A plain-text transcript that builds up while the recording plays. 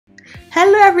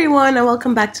Hello everyone and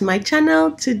welcome back to my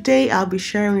channel. Today I'll be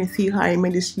sharing with you how I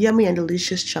made this yummy and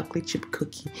delicious chocolate chip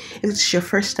cookie. If this is your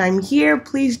first time here,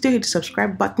 please do hit the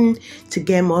subscribe button to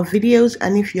get more videos,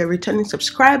 and if you're a returning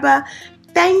subscriber,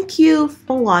 thank you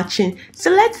for watching. So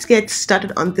let's get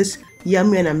started on this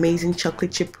yummy and amazing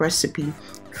chocolate chip recipe.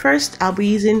 First, I'll be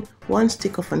using 1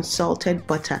 stick of unsalted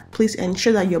butter. Please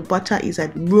ensure that your butter is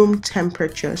at room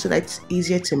temperature so that it's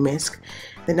easier to mix.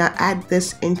 Then I add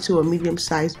this into a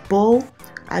medium-sized bowl.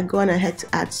 I go on ahead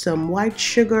to add some white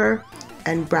sugar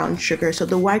and brown sugar. So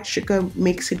the white sugar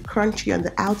makes it crunchy on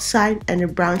the outside, and the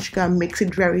brown sugar makes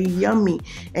it very yummy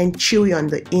and chewy on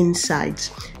the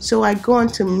insides. So I go on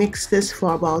to mix this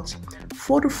for about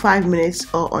 4 to 5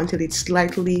 minutes or until it's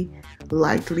lightly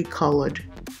colored.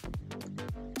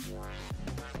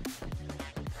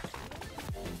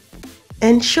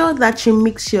 Ensure that you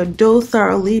mix your dough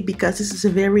thoroughly because this is a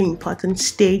very important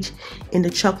stage in the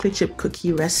chocolate chip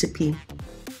cookie recipe.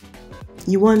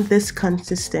 You want this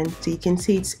consistent so you can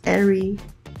see it's airy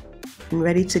and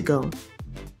ready to go.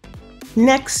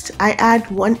 Next, I add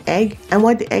 1 egg, and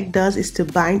what the egg does is to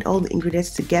bind all the ingredients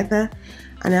together.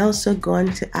 And I also go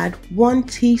on to add 1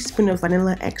 teaspoon of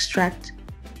vanilla extract,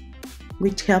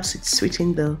 which helps it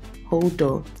sweeten the whole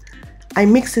dough. I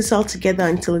mix this all together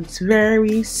until it's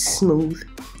very smooth,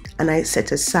 and I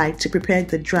set aside to prepare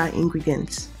the dry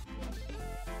ingredients.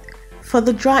 For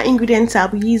the dry ingredients, I'll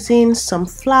be using some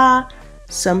flour,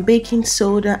 some baking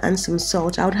soda, and some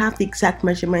salt. I would have the exact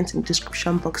measurements in the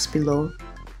description box below.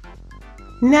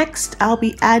 Next, I'll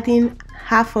be adding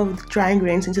half of the dry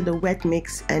ingredients into the wet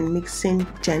mix and mixing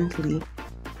gently.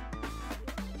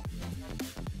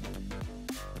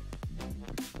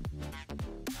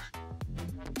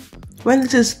 When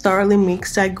this is thoroughly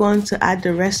mixed, I go on to add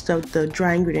the rest of the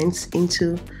dry ingredients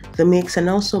into the mix and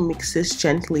also mix this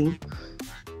gently.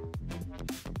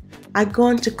 I go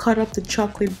on to cut up the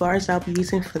chocolate bars I'll be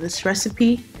using for this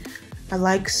recipe. I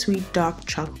like sweet dark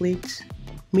chocolate,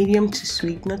 medium to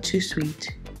sweet, not too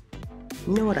sweet.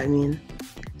 You know what I mean.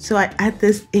 So I add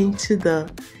this into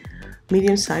the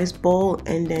medium-sized bowl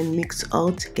and then mix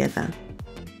all together.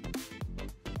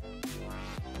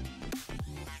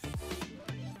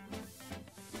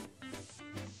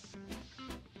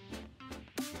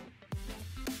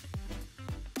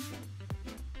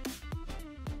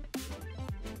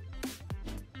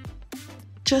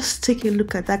 Just take a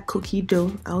look at that cookie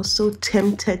dough. I was so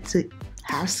tempted to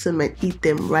have some and eat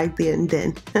them right there and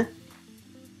then.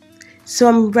 So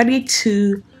I'm ready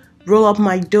to roll up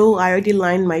my dough. I already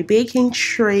lined my baking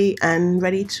tray and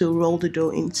ready to roll the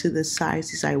dough into the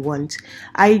sizes I want.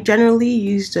 I generally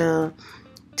use a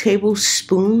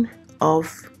tablespoon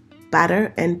of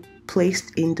batter and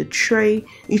placed in the tray.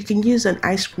 You can use an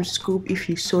ice cream scoop if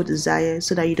you so desire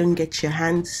so that you don't get your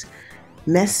hands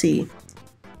messy.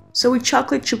 So with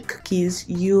chocolate chip cookies,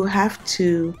 you have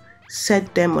to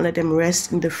set them or let them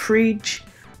rest in the fridge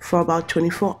for about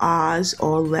 24 hours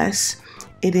or less.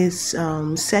 It is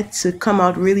set to come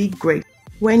out really great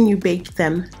when you bake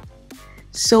them.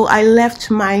 So I left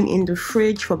mine in the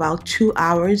fridge for about 2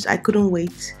 hours. I couldn't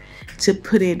wait to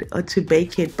put it or to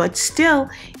bake it, but still,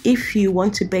 if you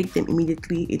want to bake them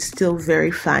immediately, it's still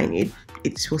very fine.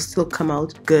 It will still come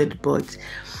out good, but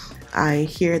I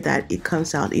hear that it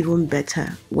comes out even better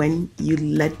when you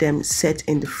let them set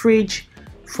in the fridge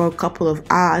for a couple of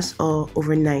hours or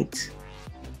overnight.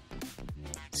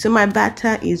 So my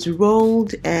batter is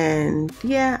rolled, and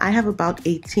yeah, I have about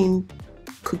 18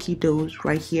 cookie doughs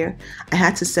right here. I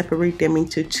had to separate them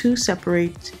into 2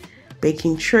 separate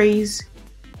baking trays.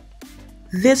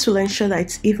 This will ensure that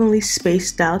it's evenly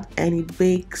spaced out and it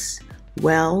bakes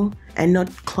well and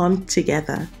not clumped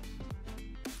together.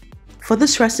 For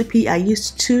this recipe, I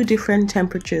used 2 different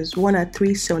temperatures, one at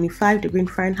 375 degrees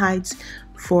Fahrenheit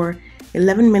for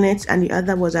 11 minutes and the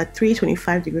other was at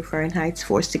 325 degrees Fahrenheit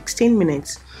for 16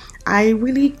 minutes. I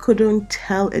really couldn't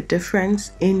tell a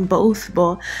difference in both,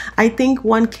 but I think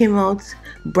one came out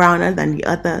browner than the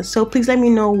other. So please let me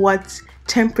know what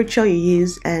temperature you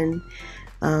use and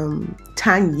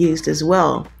time you used as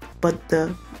well. But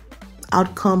the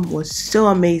outcome was so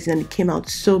amazing and it came out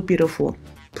so beautiful.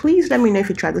 Please let me know if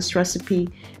you tried this recipe,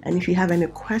 and if you have any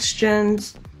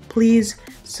questions, please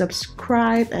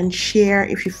subscribe and share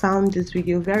if you found this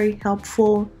video very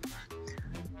helpful.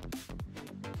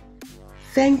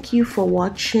 Thank you for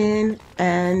watching,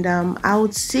 and I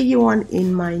will see you on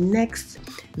in my next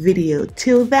video.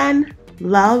 Till then,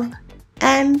 love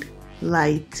and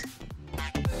light.